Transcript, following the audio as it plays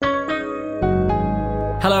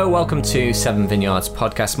Hello, welcome to Severn Vineyard's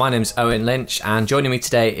podcast. My name's Owen Lynch, and joining me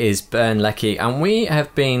today is Bern, Leckie, and we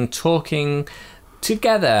have been talking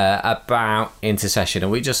together about intercession, and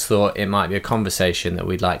we just thought it might be a conversation that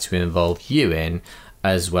we'd like to involve you in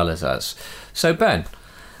as well as us. So, Bern,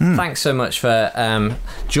 thanks so much for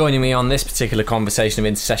joining me on this particular conversation of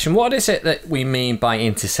intercession. What is it that we mean by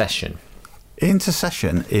intercession?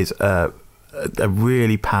 Intercession is a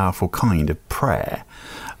really powerful kind of prayer.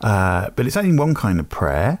 But it's only one kind of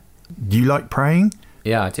prayer. Do you like praying?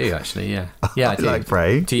 Yeah, I do actually. Yeah, I do. Like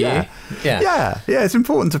praying. Do you? Yeah. It's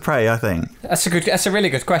important to pray, I think. That's a really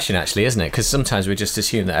good question, actually, isn't it? Because sometimes we just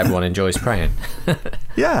assume that everyone enjoys praying.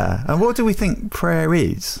 Yeah. And what do we think prayer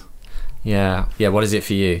is? Yeah. What is it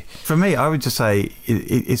for you? For me, I would just say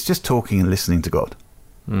it's just talking and listening to God.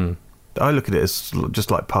 I look at it as just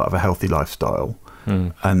like part of a healthy lifestyle,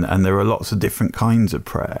 and there are lots of different kinds of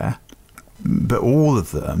prayer. But all of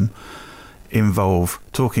them involve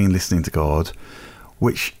talking and listening to God,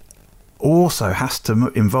 which also has to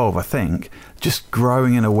involve, I think, just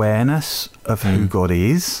growing an awareness of who God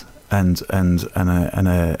is and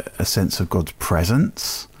a sense of God's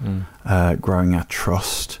presence, growing our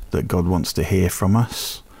trust that God wants to hear from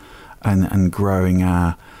us, and growing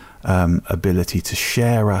our ability to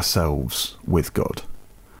share ourselves with God,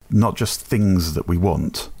 not just things that we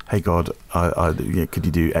want. Hey God, could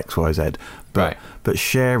you do X, Y, Z? But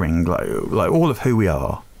sharing like all of who we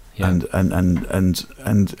are, and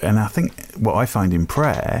I think what I find in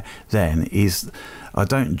prayer then is I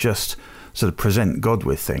don't just sort of present God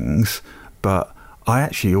with things, but I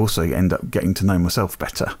actually also end up getting to know myself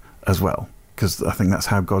better as well, because I think that's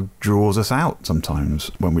how God draws us out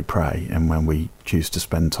sometimes when we pray and when we choose to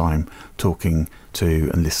spend time talking to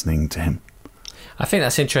and listening to Him. I think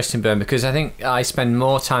that's interesting, Bern, because I think I spend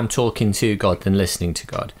more time talking to God than listening to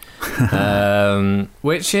God,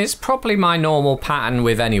 which is probably my normal pattern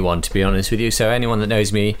with anyone, to be honest with you. So anyone that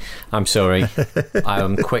knows me, I'm sorry.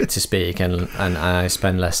 I'm quick to speak and I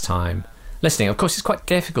spend less time listening. Of course, it's quite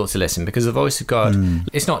difficult to listen because the voice of God,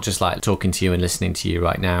 it's not just like talking to you and listening to you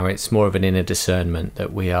right now. It's more of an inner discernment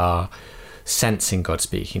that we are sensing God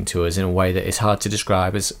speaking to us in a way that is hard to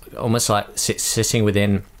describe. It's almost like sitting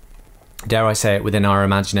within, dare I say it, within our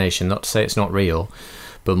imagination. Not to say it's not real,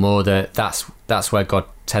 but more that that's where God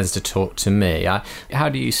tends to talk to me. How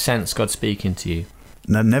do you sense God speaking to you?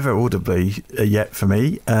 No, never audibly yet for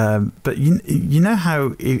me. But you know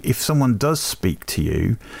how if someone does speak to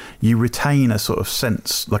you, you retain a sort of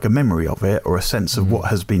sense, like a memory of it, or a sense of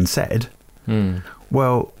what has been said.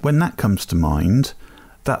 Well, when that comes to mind,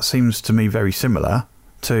 that seems to me very similar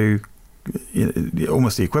to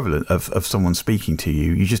almost the equivalent of someone speaking to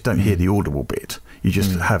you. You just don't hear the audible bit. You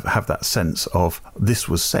just have that sense of this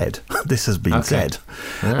was said, this has been said.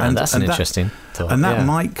 Yeah, and that's interesting thought. And that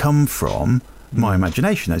might come from my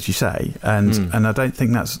imagination, as you say, and I don't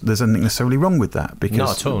think there's anything necessarily wrong with that, because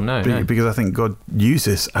not at all, no. Because I think God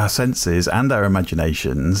uses our senses and our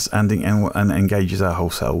imaginations and engages our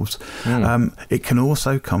whole selves. It can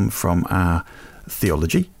also come from our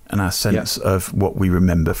theology and our sense of what we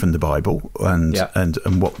remember from the Bible and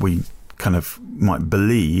what we kind of might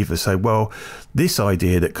believe, and say, well, this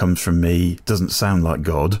idea that comes from me doesn't sound like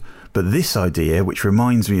God, but this idea, which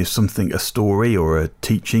reminds me of something, a story or a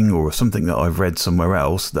teaching or something that I've read somewhere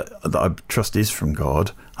else that I trust is from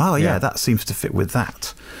God. That seems to fit with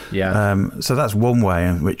that. So that's one way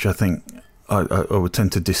in which I think I would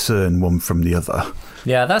tend to discern one from the other.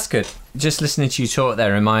 Yeah, that's good. Just listening to you talk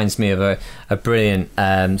there reminds me of a brilliant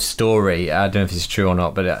story. I don't know if it's true or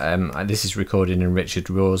not, but this is recorded in Richard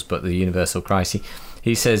Rohr's book, The Universal Christ.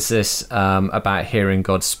 He says this about hearing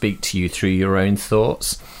God speak to you through your own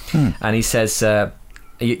thoughts. And he says,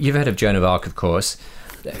 you've heard of Joan of Arc, of course.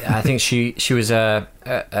 I think she was a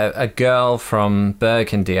girl from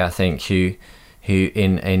Burgundy, I think, who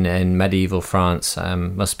in medieval France,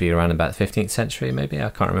 must be around about the 15th century, maybe, I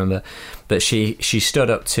can't remember, but she stood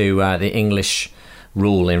up to the English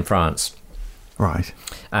rule in France. Right.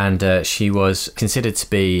 And she was considered to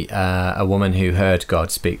be a woman who heard God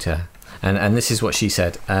speak to her. And this is what she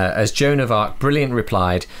said. As Joan of Arc brilliantly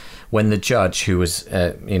replied when the judge, who was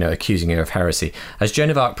accusing her of heresy, as Joan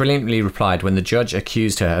of Arc brilliantly replied when the judge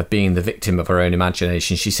accused her of being the victim of her own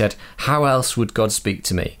imagination, she said, "How else would God speak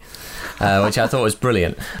to me?" Which I thought was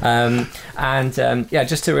brilliant.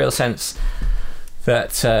 Just a real sense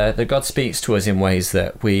that God speaks to us in ways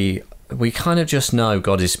that we kind of just know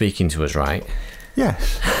God is speaking to us, right?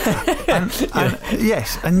 Yes. And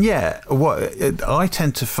what I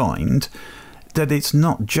tend to find that it's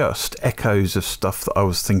not just echoes of stuff that I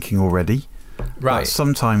was thinking already. Right.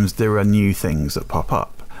 Sometimes there are new things that pop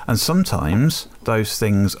up. And sometimes those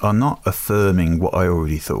things are not affirming what I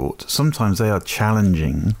already thought. Sometimes they are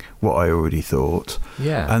challenging what I already thought.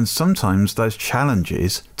 Yeah. And sometimes those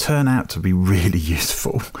challenges turn out to be really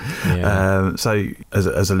useful. Yeah. So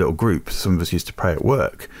as a little group, some of us used to pray at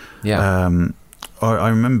work. Yeah. I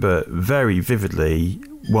remember very vividly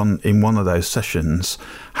in one of those sessions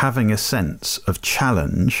having a sense of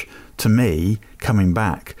challenge to me coming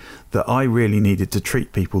back, that I really needed to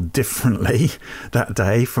treat people differently that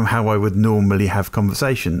day from how I would normally have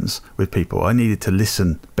conversations with people. I needed to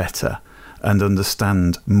listen better and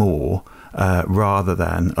understand more, rather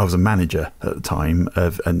than, I was a manager at the time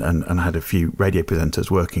and had a few radio presenters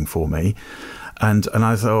working for me. And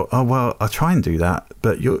I thought, oh, well, I'll try and do that.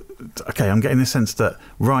 But I'm getting the sense that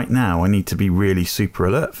right now I need to be really super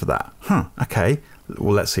alert for that. Okay,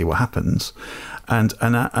 well, let's see what happens. And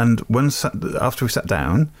after we sat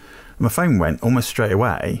down, my phone went almost straight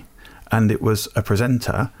away, and it was a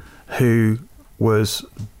presenter who was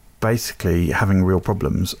basically having real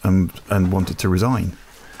problems and wanted to resign.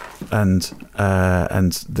 And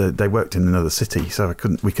they worked in another city, so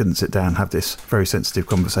we couldn't sit down and have this very sensitive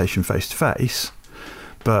conversation face to face.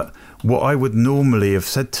 But what I would normally have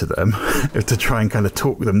said to them to try and kind of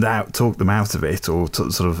talk them out of it, or to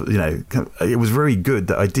sort of, it was very good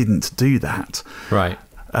that I didn't do that. Right.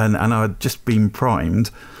 And I had just been primed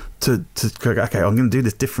to okay, I'm going to do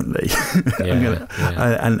this differently.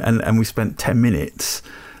 And we spent 10 minutes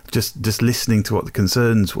just listening to what the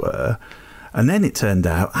concerns were. And then it turned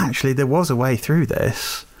out, actually, there was a way through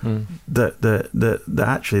this. That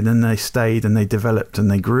actually then they stayed and they developed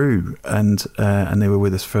and they grew, and they were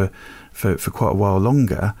with us for quite a while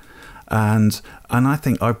longer. And I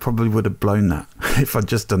think I probably would have blown that if I'd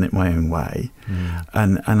just done it my own way.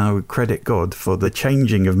 And I would credit God for the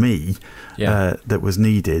changing of me that was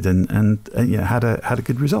needed, and had a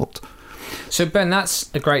good result. So Ben,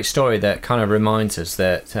 that's a great story that kind of reminds us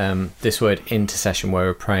that this word intercession, where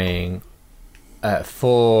we're praying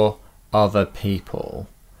for other people,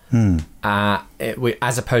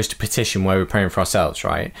 as opposed to petition, where we're praying for ourselves,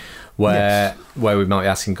 right? Where we might be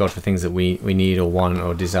asking God for things that we need or want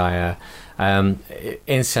or desire.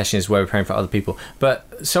 Intercession is where we're praying for other people.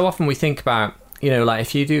 But so often we think about, like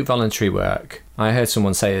if you do voluntary work, I heard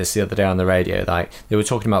someone say this the other day on the radio, like they were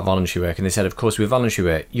talking about voluntary work, and they said, of course, with voluntary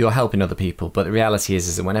work, you're helping other people. But the reality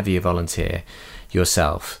is that whenever you volunteer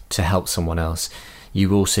yourself to help someone else,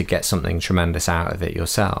 you also get something tremendous out of it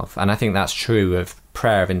yourself. And I think that's true of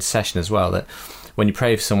prayer of intercession as well, that when you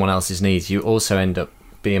pray for someone else's needs, you also end up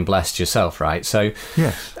being blessed yourself, right? So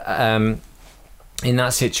yes. In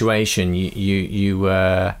that situation, you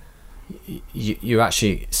were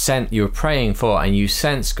praying for, and you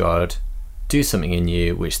sensed God do something in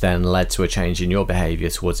you, which then led to a change in your behaviour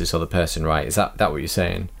towards this other person, right? Is that what you're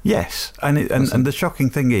saying? Yes, and the shocking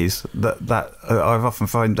thing is that I've often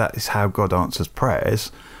found that is how God answers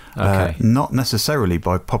prayers. Okay. Not necessarily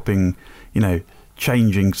by popping,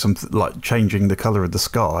 changing something, like changing the colour of the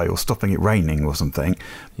sky or stopping it raining or something,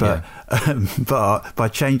 but by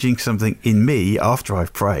changing something in me after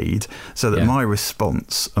I've prayed, so that my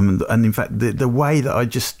response and in fact the way that I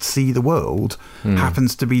just see the world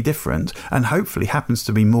happens to be different, and hopefully happens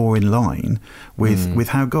to be more in line with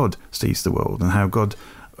how God sees the world and how God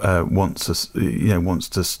wants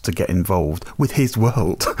us to get involved with His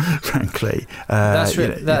world. Frankly,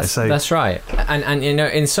 that's right. And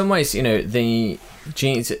in some ways, the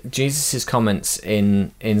Jesus's comments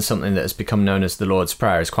in something that has become known as the Lord's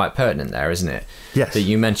Prayer is quite pertinent there, isn't it? Yes. That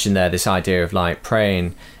you mentioned there, this idea of like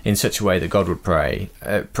praying in such a way that God would pray,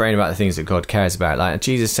 praying about the things that God cares about. Like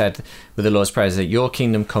Jesus said with the Lord's Prayer, is that your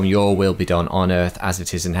kingdom come, your will be done on earth as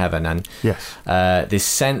it is in heaven. And this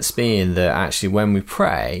sense being that actually when we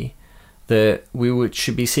pray, that we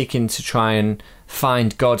should be seeking to try and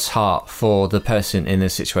find God's heart for the person in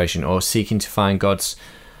this situation, or seeking to find God's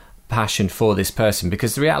passion for this person.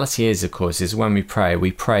 Because the reality is, of course, is when we pray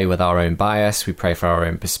with our own bias, we pray for our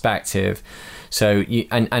own perspective. So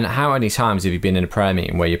and how many times have you been in a prayer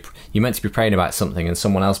meeting where you're meant to be praying about something and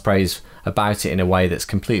someone else prays about it in a way that's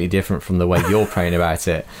completely different from the way you're praying about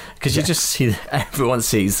it? Because you just see that everyone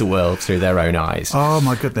sees the world through their own eyes. Oh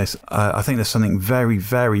my goodness. I think there's something very,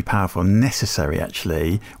 very powerful and necessary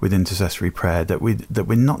actually with intercessory prayer, that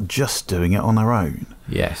we're not just doing it on our own.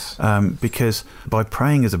 Yes. Because by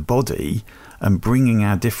praying as a body and bringing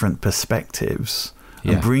our different perspectives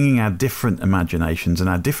and bringing our different imaginations and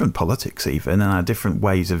our different politics even, and our different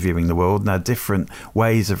ways of viewing the world and our different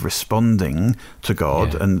ways of responding to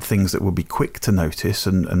God, and things that will be quick to notice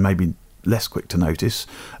and maybe less quick to notice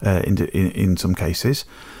in some cases,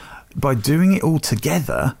 by doing it all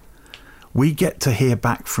together, we get to hear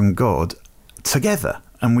back from God together.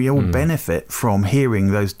 And we all benefit from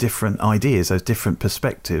hearing those different ideas, those different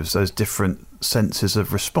perspectives, those different senses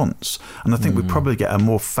of response. And I think we probably get a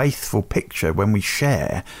more faithful picture when we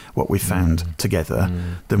share what we found together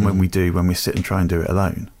than when we sit and try and do it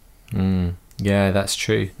alone. Yeah, that's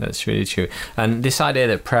true. That's really true. And this idea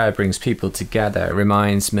that prayer brings people together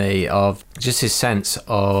reminds me of just this sense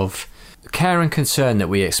of care and concern that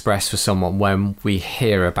we express for someone when we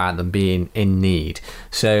hear about them being in need.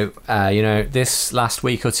 So, this last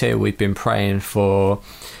week or two, we've been praying for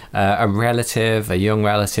a young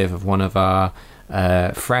relative of one of our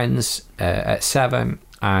friends at Severn,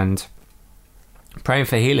 and praying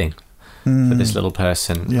for healing for this little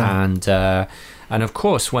person. Yeah. And of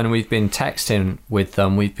course, when we've been texting with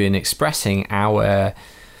them, we've been expressing our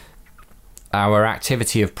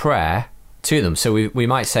activity of prayer to them. So we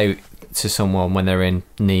might say to someone when they're in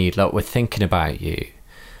need, like, we're thinking about you,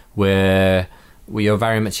 you're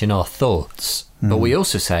very much in our thoughts, but we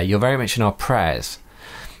also say you're very much in our prayers.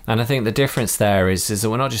 And I think the difference there is that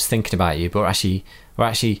we're not just thinking about you, but we're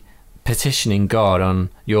actually petitioning God on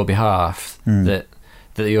your behalf that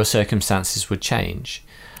your circumstances would change.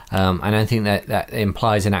 And I think that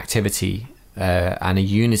implies an activity and a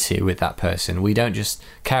unity with that person. We don't just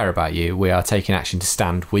care about you, we are taking action to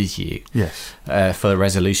stand with you. Yes. For the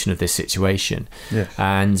resolution of this situation. Yes.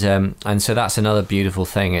 And so that's another beautiful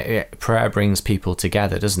thing. Prayer brings people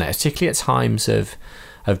together, doesn't it? Particularly at times of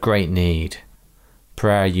great need.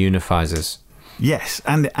 Prayer unifies us. Yes,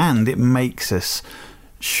 and it makes us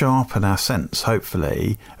sharpen our sense,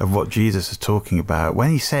 hopefully, of what Jesus is talking about when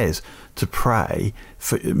he says to pray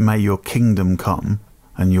for, may your kingdom come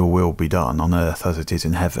and your will be done on earth as it is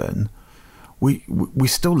in heaven. We're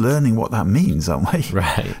still learning what that means, aren't we?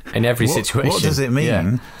 Right. In every situation. What does it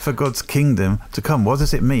mean for God's kingdom to come? What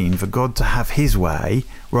does it mean for God to have his way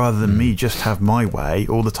rather than me just have my way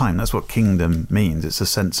all the time? That's what kingdom means. It's a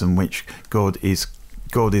sense in which God is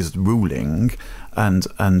ruling, and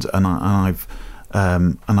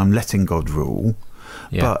I'm letting God rule.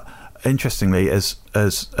 Yeah. But interestingly, as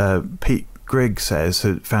Pete Grigg says,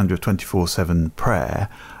 founder of 24/7 Prayer,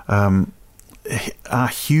 our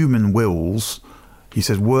human wills, he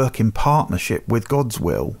says, work in partnership with God's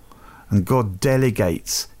will, and God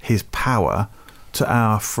delegates his power to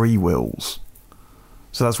our free wills.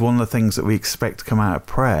 So that's one of the things that we expect to come out of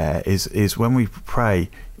prayer is when we pray,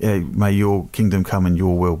 may your kingdom come and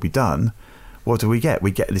your will be done, what do we get?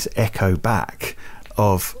 We get this echo back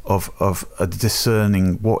of a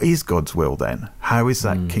discerning what is God's will then? How is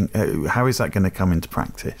that how is that going to come into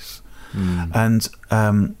practice? And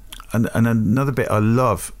another bit I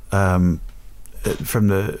love from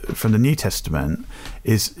the New Testament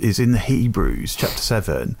is in the Hebrews chapter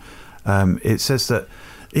 7. It says that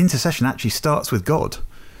intercession actually starts with God.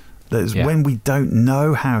 That is when we don't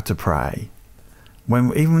know how to pray,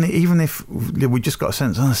 when even if we just got a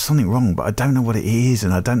sense, there's something wrong, but I don't know what it is,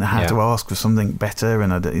 and I don't know how to ask for something better,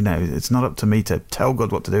 and it's not up to me to tell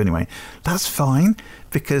God what to do anyway. That's fine,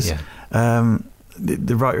 because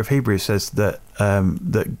the writer of Hebrews says that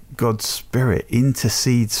God's Spirit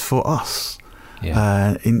intercedes for us,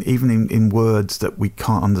 even in words that we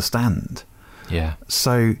can't understand. Yeah.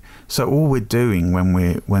 So all we're doing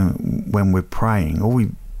when we're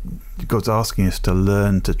praying, God's asking us to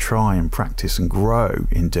learn to try and practice and grow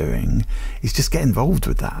in doing, is just get involved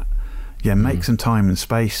with that. Make some time and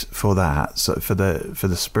space for that, so for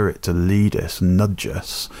the Spirit to lead us and nudge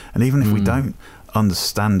us. And even if we don't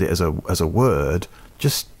understand it as a word,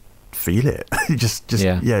 just feel it.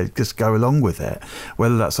 just go along with it.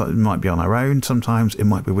 Whether that's it might be on our own sometimes, it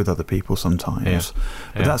might be with other people sometimes.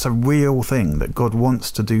 But that's a real thing, that God wants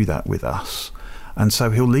to do that with us, and so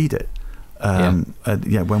he'll lead it. When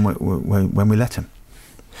we let him.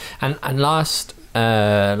 And last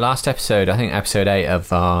episode, I think episode 8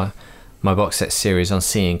 of my box set series on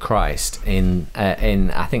seeing Christ, in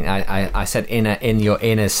I think I said in your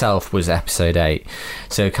inner self was episode 8.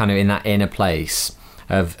 So kind of in that inner place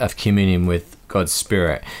of communion with God's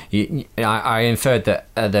Spirit. I inferred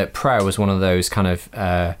that prayer was one of those kind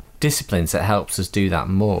of disciplines that helps us do that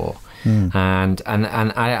more. And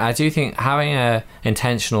I do think having an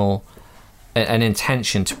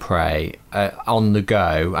intention to pray on the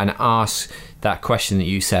go and ask that question that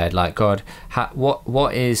you said, like, God, how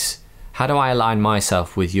do I align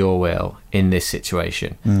myself with your will in this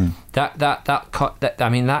situation? That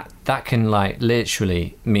can like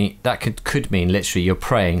literally mean, that could mean literally you're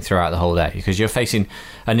praying throughout the whole day, because you're facing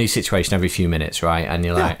a new situation every few minutes, right? And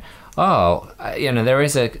you're like, there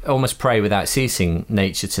is a almost pray without ceasing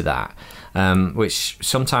nature to that. Which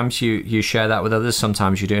sometimes you share that with others,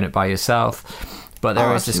 sometimes you're doing it by yourself, but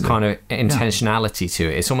there is this kind of intentionality to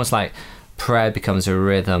it. It's almost like prayer becomes a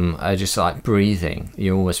rhythm, just like breathing.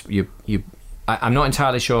 I'm not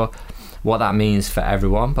entirely sure what that means for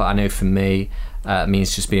everyone, but I know for me, it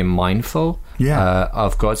means just being mindful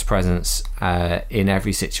of God's presence in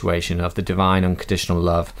every situation, of the divine unconditional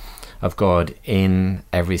love of God in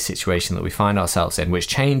every situation that we find ourselves in,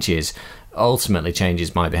 which ultimately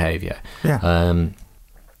changes my behaviour. And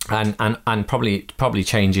probably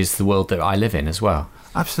changes the world that I live in as well.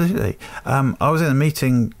 Absolutely. I was in a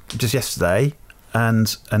meeting just yesterday, and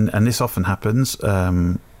this often happens.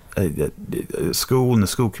 At school, in the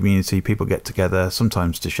school community, people get together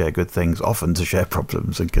sometimes to share good things, often to share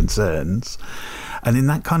problems and concerns. And in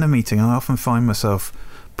that kind of meeting, I often find myself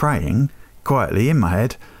praying quietly in my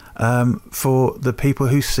head for the people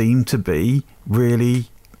who seem to be really,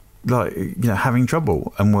 having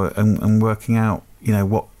trouble and working out,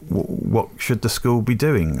 what should the school be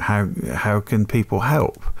doing? How can people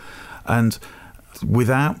help? And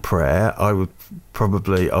without prayer, I would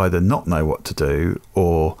probably either not know what to do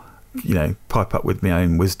or, pipe up with my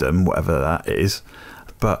own wisdom, whatever that is.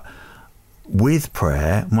 But with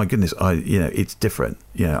prayer, my goodness, it's different.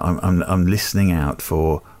 I'm listening out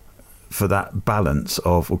for that balance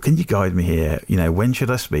of, well, can you guide me here? When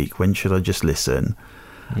should I speak? When should I just listen?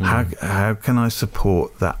 How can I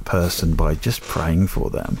support that person by just praying for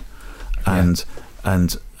them? And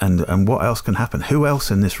what else can happen? Who else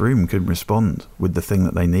in this room could respond with the thing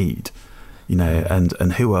that they need?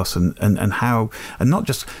 And who else and how, and not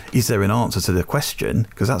just is there an answer to the question,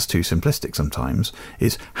 because that's too simplistic sometimes,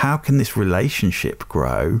 is how can this relationship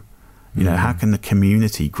grow? How can the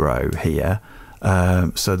community grow here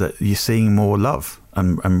so that you're seeing more love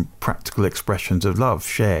and practical expressions of love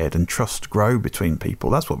shared and trust grow between people?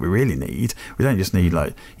 That's what we really need. We don't just need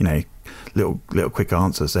little quick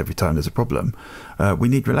answers every time there's a problem. We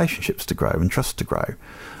need relationships to grow and trust to grow.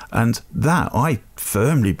 And that, I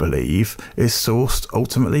firmly believe, is sourced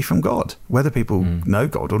ultimately from God, whether people know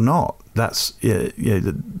God or not. That's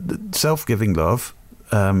the self-giving love,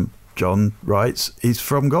 John writes, is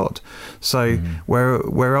from God. So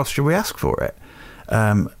where else should we ask for it?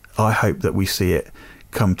 I hope that we see it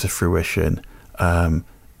come to fruition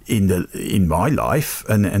in my life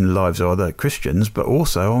and in the lives of other Christians, but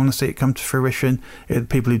also I want to see it come to fruition in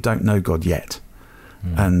people who don't know God yet.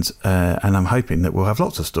 And I'm hoping that we'll have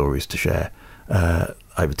lots of stories to share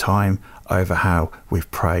over time, over how we've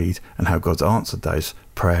prayed and how God's answered those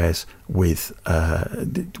prayers with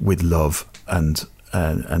love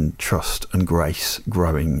and trust and grace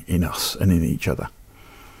growing in us and in each other.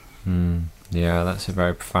 Yeah, that's a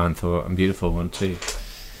very profound thought and beautiful one too.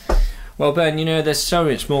 Well, Bern, there's so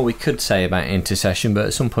much more we could say about intercession, but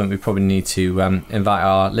at some point we probably need to invite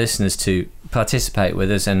our listeners to participate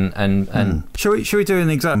with us and Shall we do an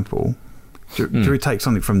example? Should we take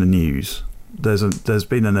something from the news? There's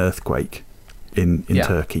been an earthquake in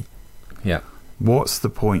Turkey. Yeah. What's the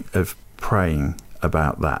point of praying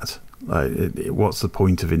about that? What's the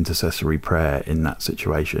point of intercessory prayer in that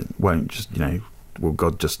situation? Won't just will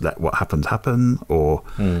God just let what happens happen? Or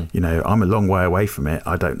I'm a long way away from it.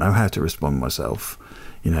 I don't know how to respond myself.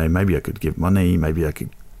 Maybe I could give money. Maybe I could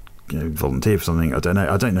volunteer for something. I don't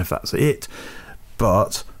know if that's it.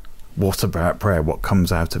 But what about prayer? What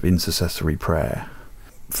comes out of intercessory prayer?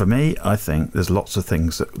 For me, I think there's lots of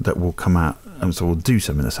things that will come out, and so we'll do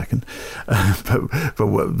some in a second. But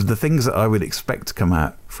the things that I would expect to come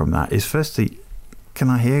out from that is, firstly, can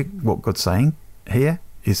I hear what God's saying here?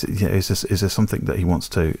 Is there something that He wants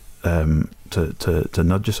to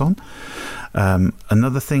nudge us on?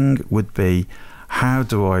 Another thing would be, how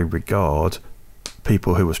do I regard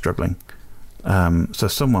people who are struggling? So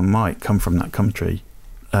someone might come from that country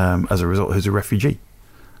as a result who's a refugee,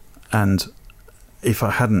 and if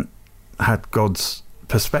I hadn't had God's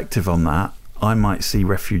perspective on that, I might see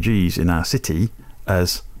refugees in our city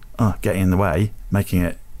as getting in the way, making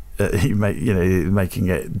it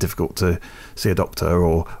difficult to see a doctor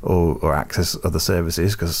or access other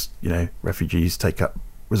services, because refugees take up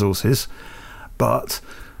resources. But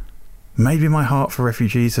maybe my heart for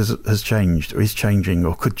refugees has changed, or is changing,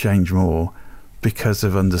 or could change more, because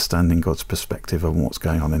of understanding God's perspective on what's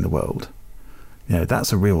going on in the world.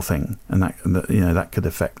 That's a real thing, and that could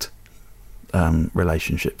affect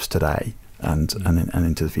relationships today and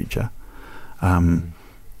into the future. I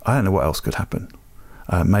don't know what else could happen.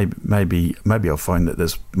 Maybe I'll find that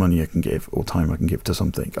there's money I can give or time I can give to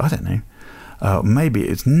something. I don't know. Maybe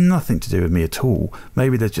it's nothing to do with me at all.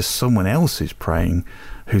 Maybe there's just someone else who's praying,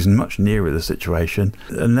 who's much nearer the situation,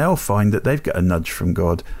 and they'll find that they've got a nudge from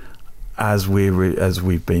God as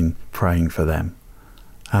we've been praying for them.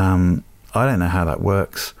 I don't know how that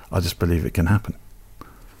works. I just believe it can happen.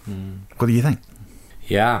 What do you think?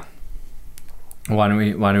 Yeah. Why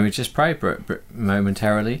don't we just pray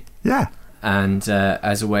momentarily? Yeah. And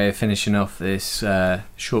as a way of finishing off this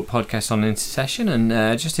short podcast on intercession,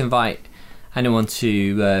 and just invite anyone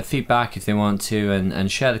to feedback if they want to,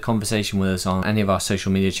 and share the conversation with us on any of our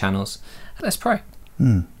social media channels. Let's pray.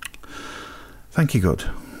 Thank you, God,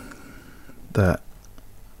 that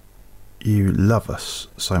you love us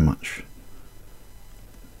so much.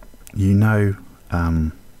 You know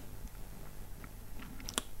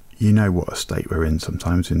what a state we're in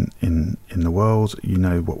sometimes in the world. You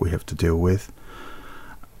know what we have to deal with.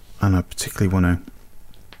 And I particularly want to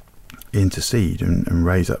intercede and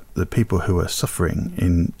raise up the people who are suffering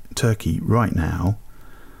in Turkey right now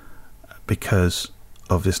because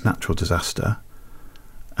of this natural disaster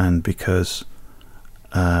and because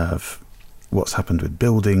of what's happened with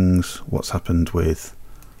buildings, what's happened with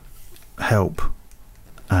help,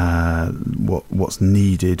 what's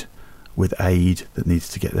needed with aid that needs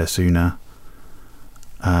to get there sooner.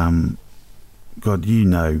 God, you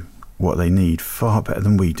know what they need far better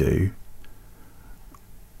than we do.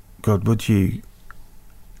 God, would you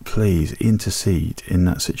please intercede in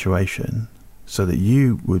that situation so that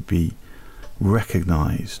you would be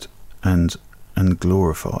recognised and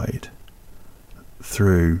glorified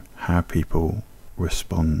through how people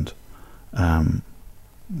respond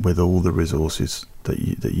with all the resources that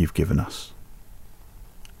you've given us.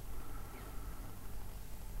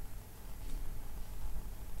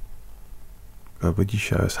 God, would you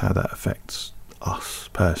show us how that affects us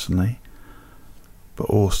personally, but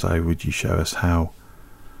also would you show us how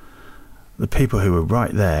the people who are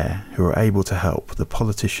right there, who are able to help, the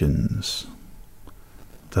politicians,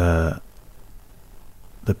 the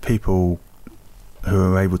people who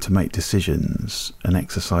are able to make decisions and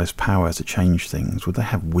exercise power to change things, would they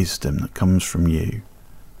have wisdom that comes from you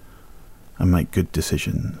and make good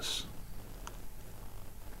decisions?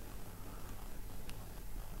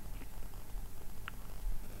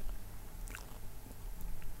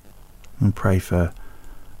 And pray for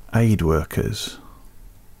aid workers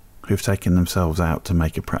who've taken themselves out to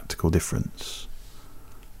make a practical difference.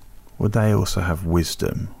 Would they also have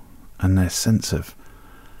wisdom and their sense of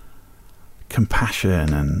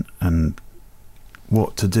compassion and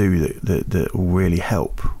what to do that will really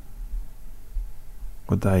help?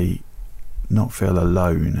 Would they not feel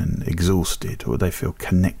alone and exhausted, or would they feel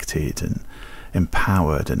connected and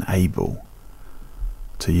empowered and able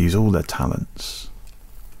to use all their talents?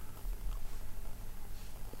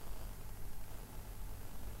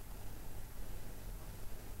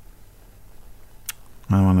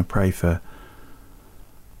 I want to pray for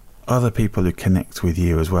other people who connect with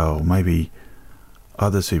you as well, maybe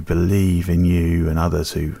others who believe in you and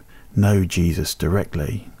others who know Jesus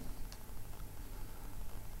directly,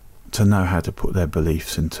 to know how to put their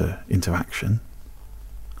beliefs into action.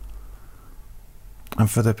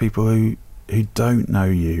 And for the people who don't know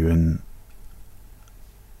you and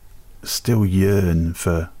still yearn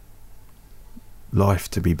for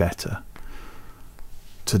life to be better,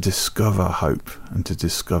 to discover hope and to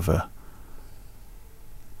discover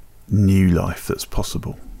new life that's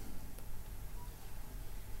possible.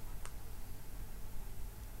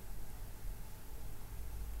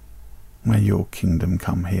 May your kingdom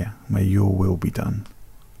come here. May your will be done.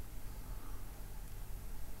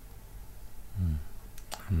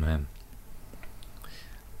 Amen.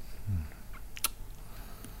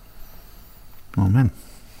 Amen.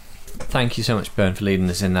 Thank you so much, Bern, for leading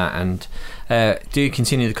us in that, and do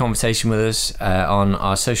continue the conversation with us on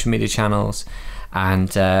our social media channels, and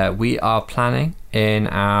we are planning in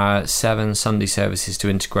our 7 Sunday services to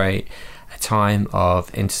integrate a time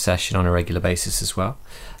of intercession on a regular basis as well,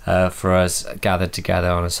 for us gathered together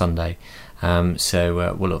on a Sunday.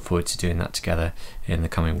 So we'll look forward to doing that together in the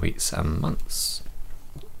coming weeks and months.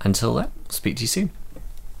 Until then, speak to you soon.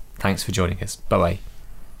 Thanks for joining us. Bye-bye.